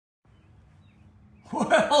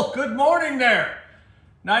Well, good morning there.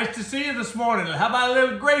 Nice to see you this morning. How about a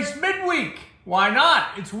little grace midweek? Why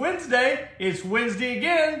not? It's Wednesday. It's Wednesday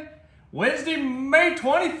again. Wednesday, May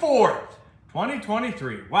 24th,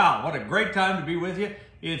 2023. Wow, what a great time to be with you.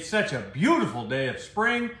 It's such a beautiful day of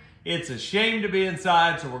spring. It's a shame to be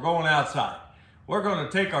inside, so we're going outside. We're going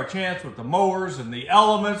to take our chance with the mowers and the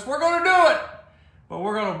elements. We're going to do it. But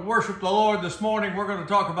we're going to worship the Lord this morning. We're going to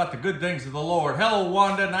talk about the good things of the Lord. Hello,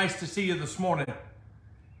 Wanda. Nice to see you this morning.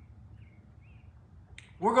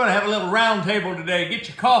 We're going to have a little round table today. Get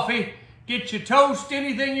your coffee, get your toast,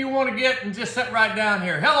 anything you want to get, and just sit right down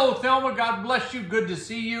here. Hello, Thelma. God bless you. Good to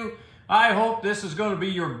see you. I hope this is going to be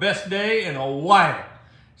your best day in a while.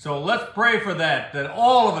 So let's pray for that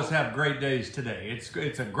all of us have great days today.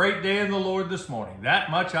 It's a great day in the Lord this morning.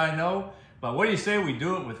 That much I know. But what do you say we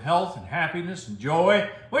do it with health and happiness and joy?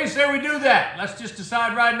 What do you say we do that? Let's just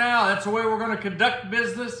decide right now. That's the way we're going to conduct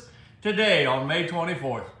business today on May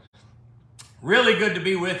 24th. Really good to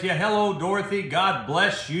be with you. Hello, Dorothy. God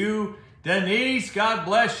bless you. Denise, God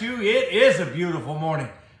bless you. It is a beautiful morning.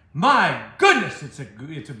 My goodness, it's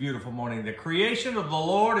a beautiful morning. The creation of the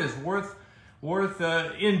Lord is worth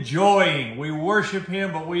enjoying. We worship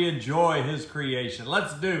Him, but we enjoy His creation.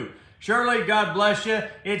 Let's do. Shirley, God bless you.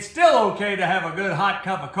 It's still okay to have a good hot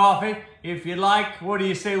cup of coffee if you like. What do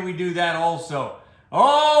you say we do that also?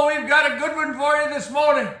 Oh, we've got a good one for you this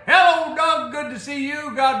morning. Hello, Doug. Good to see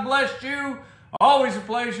you. God bless you. Always a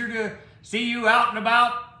pleasure to see you out and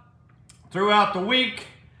about throughout the week.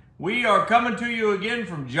 We are coming to you again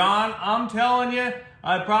from John. I'm telling you,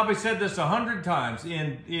 I probably said this 100 times.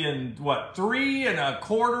 In what,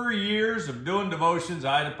 3.25 years of doing devotions,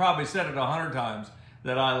 I probably said it 100 times.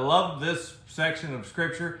 That I love this section of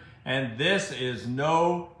Scripture, and this is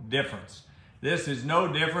no difference. This is no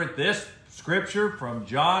different. This Scripture from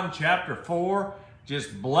John chapter 4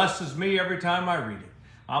 just blesses me every time I read it.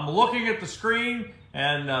 I'm looking at the screen,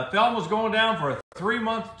 and Thelma's going down for a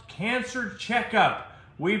 3-month cancer checkup.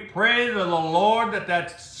 We pray to the Lord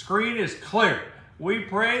that screen is clear. We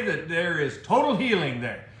pray that there is total healing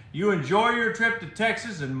there. You enjoy your trip to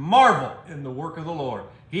Texas and marvel in the work of the Lord.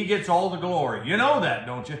 He gets all the glory. You know that,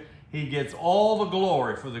 don't you? He gets all the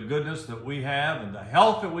glory for the goodness that we have and the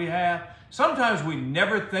health that we have. Sometimes we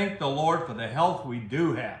never thank the Lord for the health we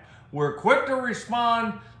do have. We're quick to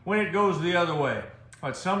respond when it goes the other way.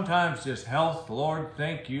 But sometimes just health, Lord,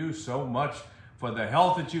 thank you so much for the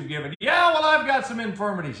health that you've given. Yeah, well, I've got some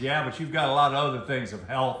infirmities. Yeah, but you've got a lot of other things of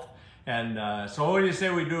health. And so what do you say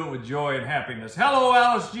we do it with joy and happiness? Hello,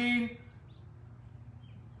 Alice Jean.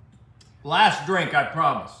 Last drink, I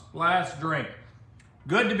promise. Last drink.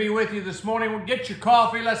 Good to be with you this morning. We'll get your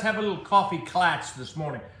coffee. Let's have a little coffee clatch this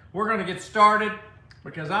morning. We're going to get started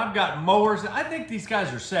because I've got mowers. I think these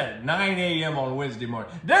guys are set at 9 a.m. on Wednesday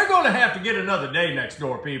morning. They're going to have to get another day next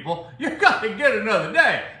door, people. You've got to get another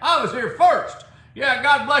day. I was here first. Yeah,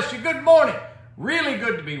 God bless you. Good morning. Really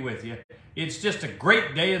good to be with you. It's just a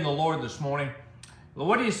great day in the Lord this morning. Well,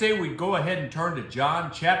 what do you say we go ahead and turn to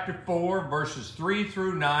John chapter 4, verses 3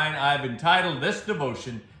 through 9. I've entitled this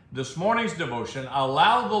devotion, this morning's devotion,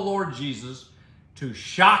 Allow the Lord Jesus to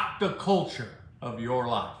Shock the Culture of Your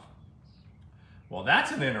Life. Well,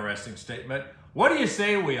 that's an interesting statement. What do you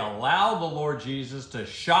say we allow the Lord Jesus to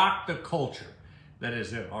shock the culture that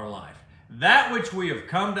is in our life? That which we have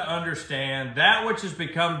come to understand, that which has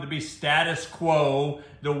become to be status quo,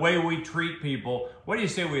 the way we treat people, what do you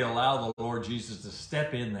say we allow the Lord Jesus to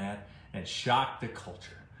step in that and shock the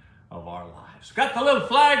culture of our lives? Got the little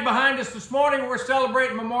flag behind us this morning. We're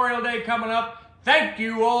celebrating Memorial Day coming up. Thank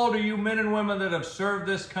you all to you men and women that have served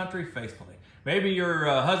this country faithfully. Maybe your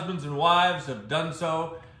husbands and wives have done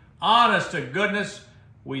so. Honest to goodness,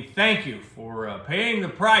 we thank you for paying the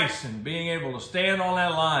price and being able to stand on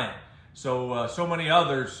that line. So many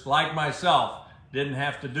others, like myself, didn't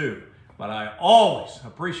have to do. But I always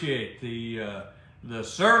appreciate the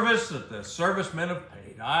service that the servicemen have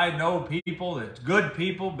paid. I know people that's good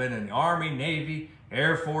people, been in the Army, Navy,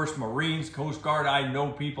 Air Force, Marines, Coast Guard. I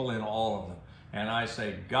know people in all of them. And I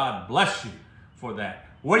say, God bless you for that.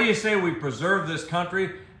 What do you say we preserve this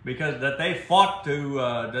country because that they fought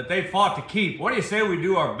to keep? What do you say we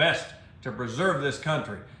do our best to preserve this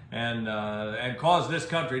country? And cause this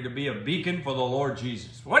country to be a beacon for the Lord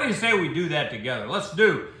Jesus. What do you say we do that together? Let's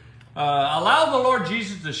do. Allow the Lord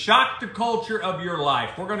Jesus to shock the culture of your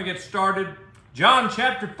life. We're going to get started. John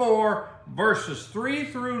chapter 4, verses 3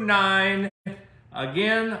 through 9.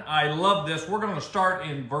 Again, I love this. We're going to start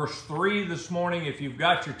in verse 3 this morning. If you've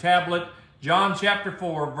got your tablet, John chapter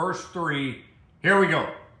 4, verse 3. Here we go.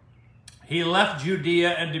 He left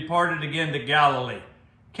Judea and departed again to Galilee.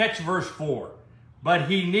 Catch verse 4. but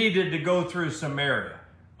he needed to go through Samaria.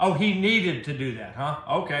 Oh, he needed to do that, huh?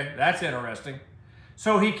 Okay, that's interesting.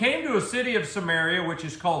 So he came to a city of Samaria, which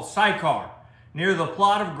is called Sychar, near the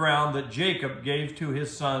plot of ground that Jacob gave to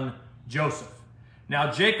his son Joseph.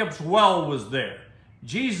 Now Jacob's well was there.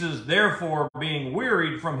 Jesus, therefore, being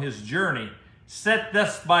wearied from his journey, sat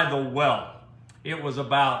thus by the well. It was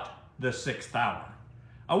about the 6th hour.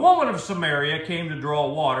 A woman of Samaria came to draw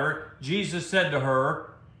water. Jesus said to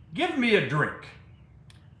her, "Give me a drink."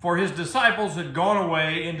 For his disciples had gone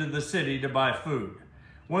away into the city to buy food.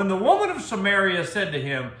 When the woman of Samaria said to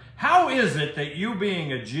him, "How is it that you,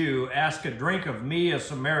 being a Jew, ask a drink of me, a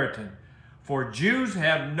Samaritan? For Jews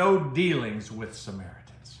have no dealings with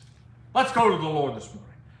Samaritans." Let's go to the Lord this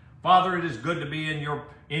morning. Father, it is good to be in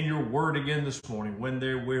your word again this morning. When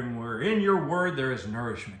we're in your word, there is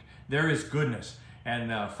nourishment. There is goodness.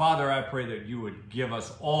 And Father, I pray that you would give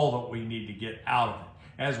us all that we need to get out of it.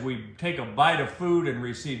 As we take a bite of food and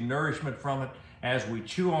receive nourishment from it, as we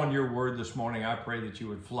chew on your word this morning, I pray that you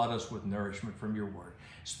would flood us with nourishment from your word.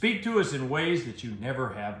 Speak to us in ways that you never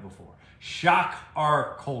have before. Shock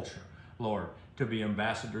our culture, Lord, to be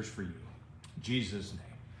ambassadors for you. In Jesus' name.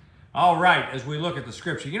 All right, as we look at the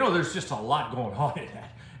scripture, you know, there's just a lot going on in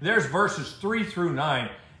that. There's verses 3 through 9,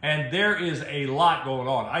 and there is a lot going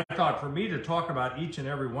on. I thought for me to talk about each and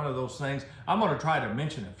every one of those things, I'm going to try to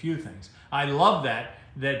mention a few things. I love that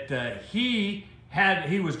he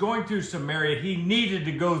was going through Samaria. He needed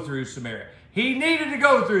to go through Samaria. He needed to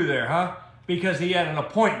go through there, huh? Because he had an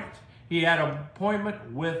appointment. He had an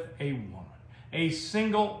appointment with a woman, a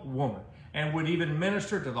single woman, and would even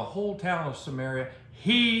minister to the whole town of Samaria.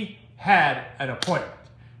 He had an appointment.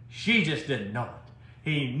 She just didn't know it.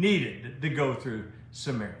 He needed to go through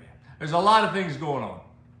Samaria. There's a lot of things going on.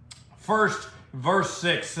 First, verse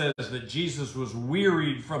 6 says that Jesus was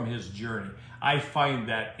wearied from his journey. I find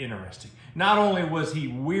that interesting. Not only was he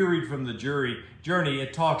wearied from the journey,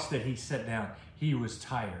 it talks that he sat down. He was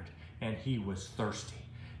tired and he was thirsty.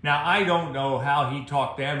 Now, I don't know how he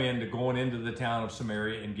talked them into going into the town of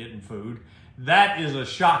Samaria and getting food. That is a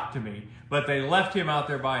shock to me, but they left him out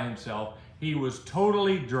there by himself. He was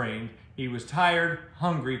totally drained. He was tired,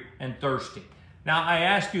 hungry, and thirsty. Now, I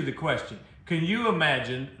ask you the question, can you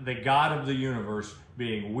imagine the God of the universe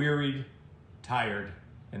being wearied, tired,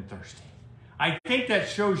 and thirsty? I think that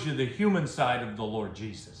shows you the human side of the Lord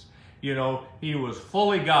Jesus. You know, he was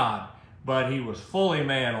fully God, but he was fully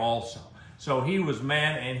man also. So he was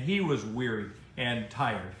man and he was weary and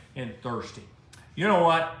tired and thirsty. You know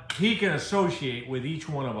what? He can associate with each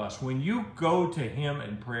one of us. When you go to him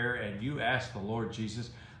in prayer and you ask the Lord Jesus,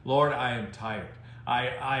 "Lord, I am tired.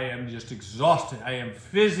 I am just exhausted. I am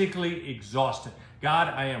physically exhausted.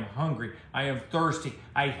 God, I am hungry. I am thirsty.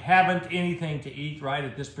 I haven't anything to eat right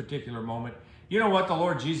at this particular moment." You know what the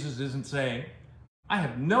Lord Jesus isn't saying? "I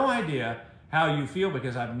have no idea how you feel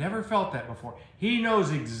because I've never felt that before." He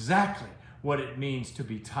knows exactly what it means to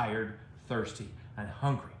be tired, thirsty, and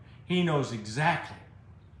hungry. He knows exactly.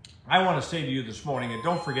 I want to say to you this morning, and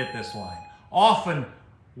don't forget this line. Often,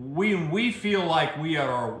 when we feel like we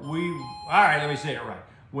are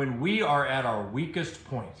when we are at our weakest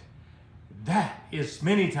point, that is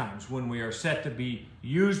many times when we are set to be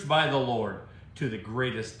used by the Lord to the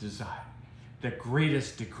greatest desire, the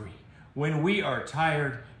greatest degree. When we are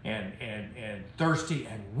tired and thirsty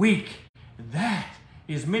and weak, that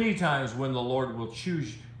is many times when the Lord will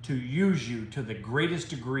choose to use you to the greatest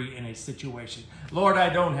degree in a situation. "Lord, I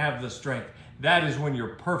don't have the strength." That is when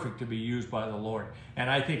you're perfect to be used by the Lord. And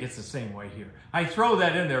I think it's the same way here. I throw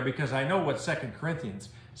that in there because I know what 2 Corinthians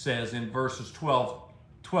says in verses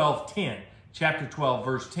 10. Chapter 12,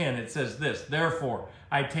 verse 10, it says this, "Therefore,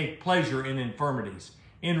 I take pleasure in infirmities,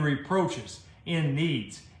 in reproaches, in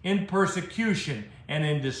needs, in persecution, and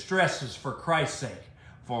in distresses for Christ's sake.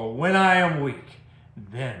 For when I am weak,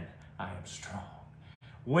 then I am strong."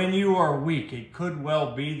 When you are weak, it could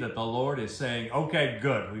well be that the Lord is saying, "Okay,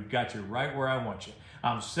 good. We've got you right where I want you.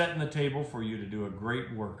 I'm setting the table for you to do a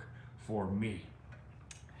great work for me."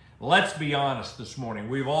 Let's be honest this morning.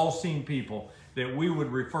 We've all seen people that we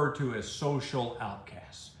would refer to as social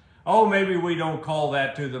outcasts. Oh, maybe we don't call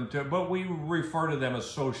that to them, but we refer to them as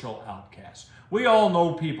social outcasts. We all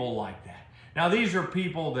know people like that. Now, these are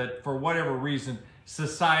people that, for whatever reason,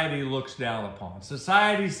 society looks down upon.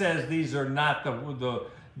 Society says these are not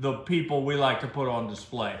the people we like to put on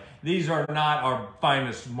display. These are not our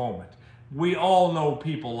finest moment. We all know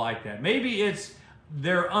people like that. Maybe it's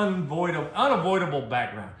their unavoidable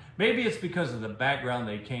background. Maybe it's because of the background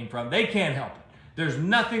they came from. They can't help it. There's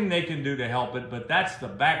nothing they can do to help it, but that's the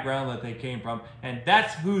background that they came from, and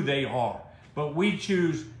that's who they are. But we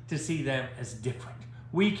choose to see them as different.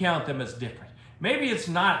 We count them as different. Maybe it's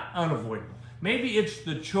not unavoidable. Maybe it's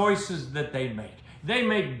the choices that they make. They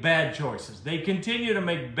make bad choices. They continue to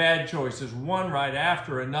make bad choices, one right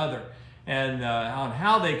after another, and on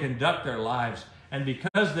how they conduct their lives. And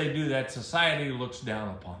because they do that, society looks down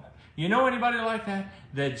upon them. You know anybody like that?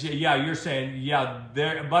 That, yeah, you're saying, yeah,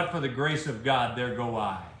 but for the grace of God, there go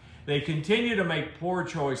I. They continue to make poor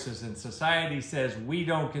choices, and society says, we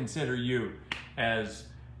don't consider you as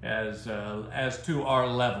to our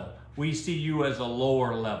level. We see you as a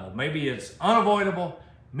lower level. Maybe it's unavoidable,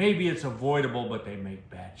 maybe it's avoidable, but they make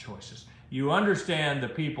bad choices. You understand the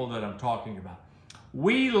people that I'm talking about.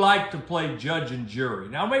 We like to play judge and jury.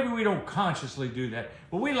 Now, maybe we don't consciously do that,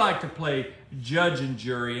 but we like to play judge and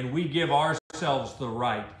jury, and we give ourselves the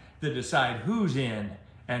right to decide who's in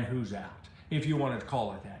and who's out, if you want to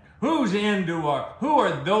call it that. Who's in who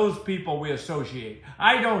are those people we associate?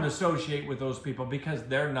 I don't associate with those people because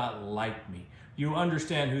they're not like me. You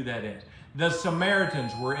understand who that is. The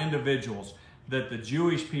Samaritans were individuals that the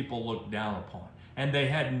Jewish people looked down upon, and they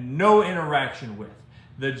had no interaction with.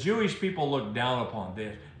 The Jewish people looked down upon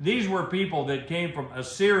this. These were people that came from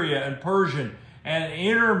Assyria and Persian and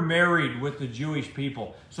intermarried with the Jewish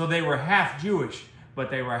people. So they were half Jewish,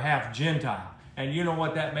 but they were half Gentile. And you know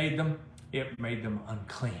what that made them? It made them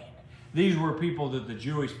unclean. These were people that the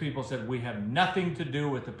Jewish people said, we have nothing to do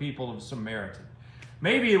with the people of Samaritan.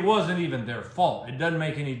 Maybe it wasn't even their fault. It doesn't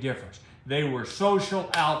make any difference. They were social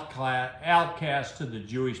outcasts to the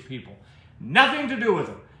Jewish people. Nothing to do with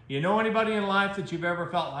them. You know anybody in life that you've ever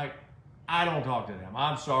felt like, I don't talk to them.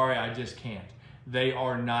 I'm sorry, I just can't. They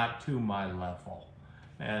are not to my level.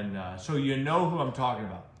 And so you know who I'm talking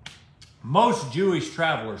about. Most Jewish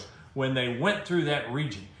travelers, when they went through that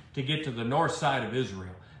region to get to the north side of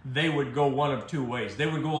Israel, they would go one of two ways. They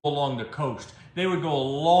would go along the coast. They would go a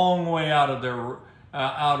long way out of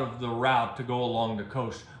the route to go along the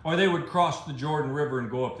coast. Or they would cross the Jordan River and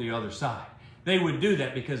go up the other side. They would do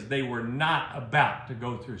that because they were not about to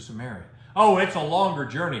go through Samaria. Oh, it's a longer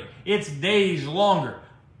journey. It's days longer.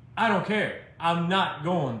 I don't care. I'm not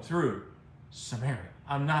going through Samaria.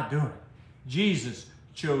 I'm not doing it. Jesus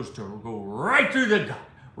chose to go right through the gut,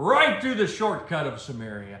 right through the shortcut of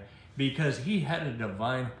Samaria, because he had a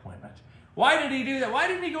divine appointment. Why did he do that? Why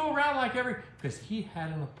didn't he go around like because he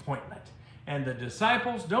had an appointment. And the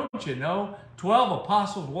disciples, don't you know, 12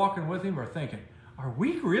 apostles walking with him are thinking, are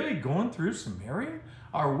we really going through Samaria?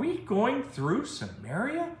 Are we going through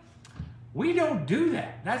Samaria? We don't do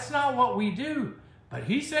that. That's not what we do. But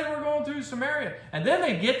he said we're going through Samaria. And then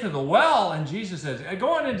they get to the well, and Jesus says, go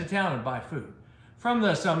on into town and buy food. From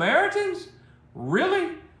the Samaritans?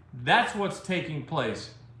 Really? That's what's taking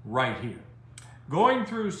place right here. Going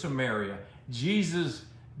through Samaria, Jesus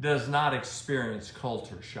does not experience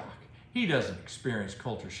culture shock. He doesn't experience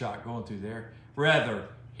culture shock going through there. Rather,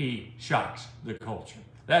 he shocks the culture.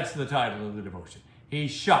 That's the title of the devotion. He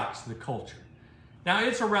shocks the culture. Now,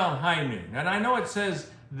 it's around high noon, and I know it says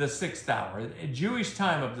the 6th hour. A Jewish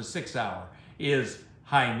time of the 6th hour is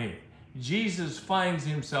high noon. Jesus finds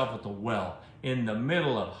himself at the well in the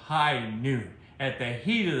middle of high noon, at the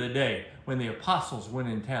heat of the day, when the apostles went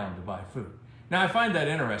in town to buy food. Now, I find that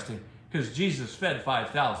interesting because Jesus fed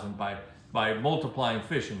 5,000 by multiplying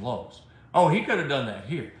fish and loaves. Oh, he could have done that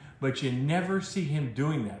here, but you never see him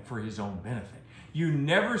doing that for his own benefit. You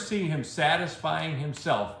never see him satisfying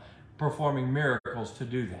himself, performing miracles to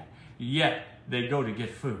do that. Yet, they go to get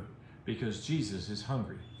food because Jesus is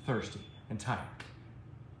hungry, thirsty, and tired.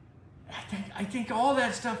 I think all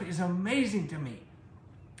that stuff is amazing to me.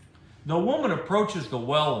 The woman approaches the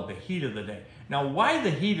well in the heat of the day. Now, why the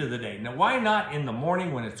heat of the day? Now, why not in the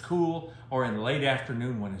morning when it's cool or in the late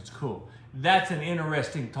afternoon when it's cool? That's an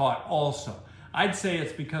interesting thought also. I'd say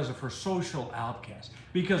it's because of her social outcast,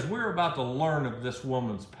 because we're about to learn of this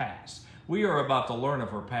woman's past. We are about to learn of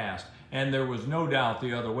her past, and there was no doubt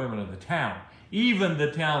the other women of the town, even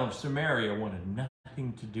the town of Samaria, wanted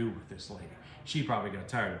nothing to do with this lady. She probably got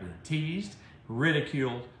tired of being teased,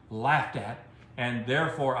 ridiculed, laughed at, and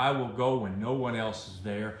therefore I will go when no one else is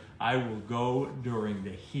there. I will go during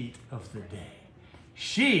the heat of the day.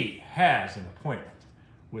 She has an appointment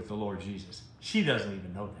with the Lord Jesus. She doesn't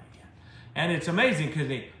even know that yet. And it's amazing because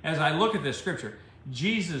as I look at this scripture,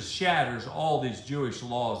 Jesus shatters all these Jewish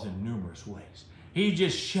laws in numerous ways. He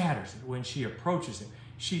just shatters it when she approaches him.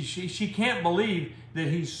 She can't believe that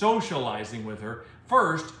he's socializing with her.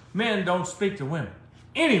 First, men don't speak to women.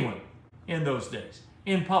 Anyone in those days.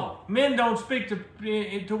 In public. Men don't speak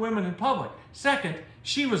to women in public. Second,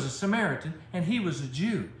 she was a Samaritan and he was a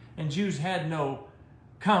Jew. And Jews had no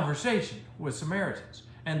conversation with Samaritans.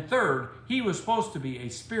 And third, he was supposed to be a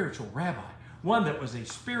spiritual rabbi. One that was a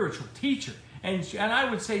spiritual teacher. And I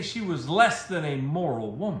would say she was less than a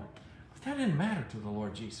moral woman. But that didn't matter to the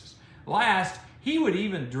Lord Jesus. Last, he would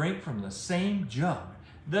even drink from the same jug,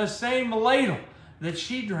 the same ladle that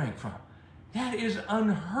she drank from. That is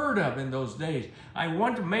unheard of in those days. I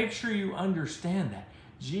want to make sure you understand that.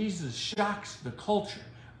 Jesus shocks the culture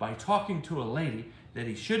by talking to a lady that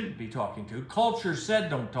he shouldn't be talking to. Culture said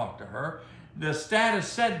don't talk to her. The status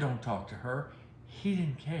said don't talk to her. He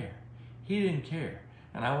didn't care. He didn't care.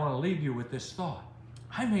 And I want to leave you with this thought.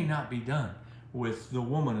 I may not be done with the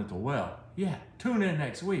woman at the well. Yeah, tune in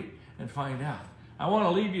next week and find out. I want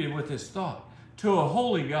to leave you with this thought. To a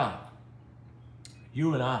holy God,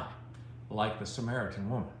 you and I, like the Samaritan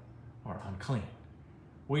woman, are unclean.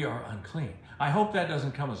 We are unclean. I hope that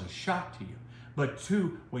doesn't come as a shock to you. But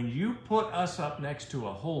when you put us up next to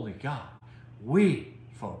a holy God, we,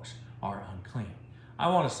 folks, are unclean. I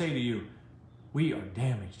want to say to you, we are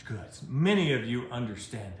damaged goods. Many of you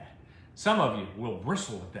understand that. Some of you will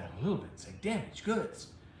bristle at that a little bit and say, damaged goods.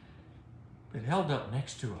 But held up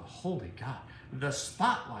next to a holy God, the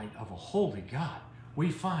spotlight of a holy God,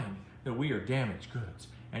 we find that we are damaged goods.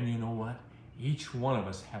 And you know what? Each one of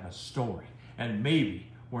us have a story. And maybe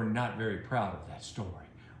we're not very proud of that story.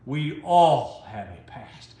 We all have a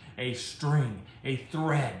past, a string, a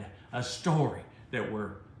thread, a story that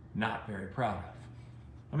we're not very proud of.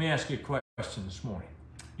 Let me ask you a question this morning.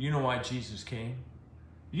 You know why Jesus came?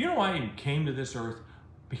 You know why he came to this earth?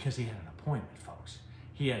 Because he had an appointment, folks.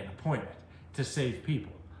 He had an appointment to save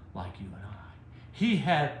people like you and I. He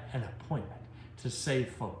had an appointment to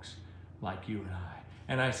save folks like you and I.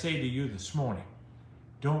 And I say to you this morning,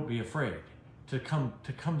 don't be afraid to come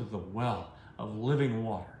to the well of living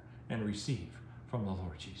water and receive from the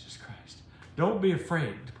Lord Jesus Christ. Don't be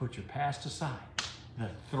afraid to put your past aside, the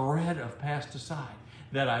thread of past aside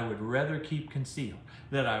that I would rather keep concealed,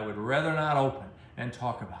 that I would rather not open and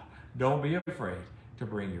talk about. Don't be afraid to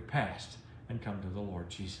bring your past and come to the Lord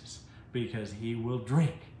Jesus, because he will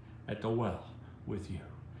drink at the well with you.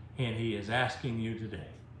 And he is asking you today,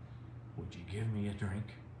 would you give me a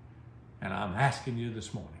drink? And I'm asking you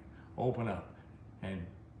this morning, open up and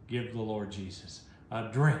give the Lord Jesus a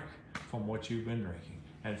drink from what you've been drinking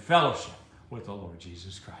and fellowship with the Lord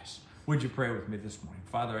Jesus Christ. Would you pray with me this morning?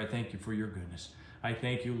 Father, I thank you for your goodness. I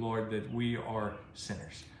thank you, Lord, that we are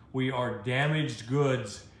sinners. We are damaged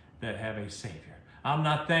goods that have a Savior. I'm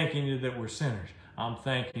not thanking you that we're sinners. I'm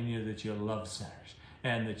thanking you that you love sinners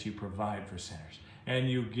and that you provide for sinners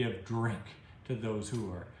and you give drink to those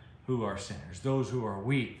who are sinners, those who are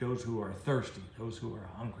weak, those who are thirsty, those who are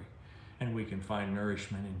hungry, and we can find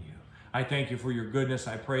nourishment in you. I thank you for your goodness.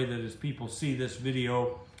 I pray that as people see this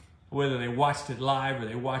video, whether they watched it live or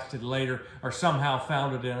they watched it later or somehow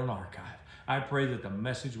found it in an archive, I pray that the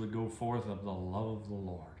message would go forth of the love of the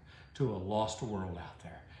Lord to a lost world out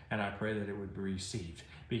there. And I pray that it would be received,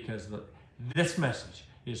 because this message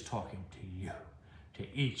is talking to you, to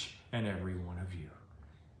each and every one of you.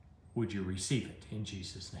 Would you receive it in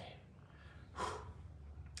Jesus' name? Whew.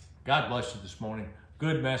 God bless you this morning.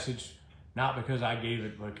 Good message, not because I gave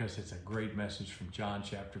it, but because it's a great message from John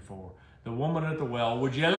chapter 4. The woman at the well,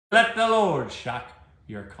 would you let the Lord shock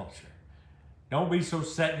your culture? Don't be so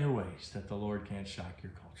set in your ways that the Lord can't shock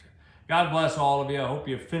your culture. God bless all of you. I hope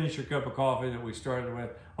you finished your cup of coffee that we started with.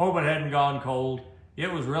 Hope it hadn't gone cold. It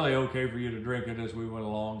was really okay for you to drink it as we went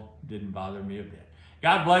along. It didn't bother me a bit.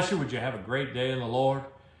 God bless you. Would you have a great day in the Lord?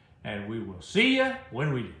 And we will see you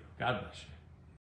when we do. God bless you.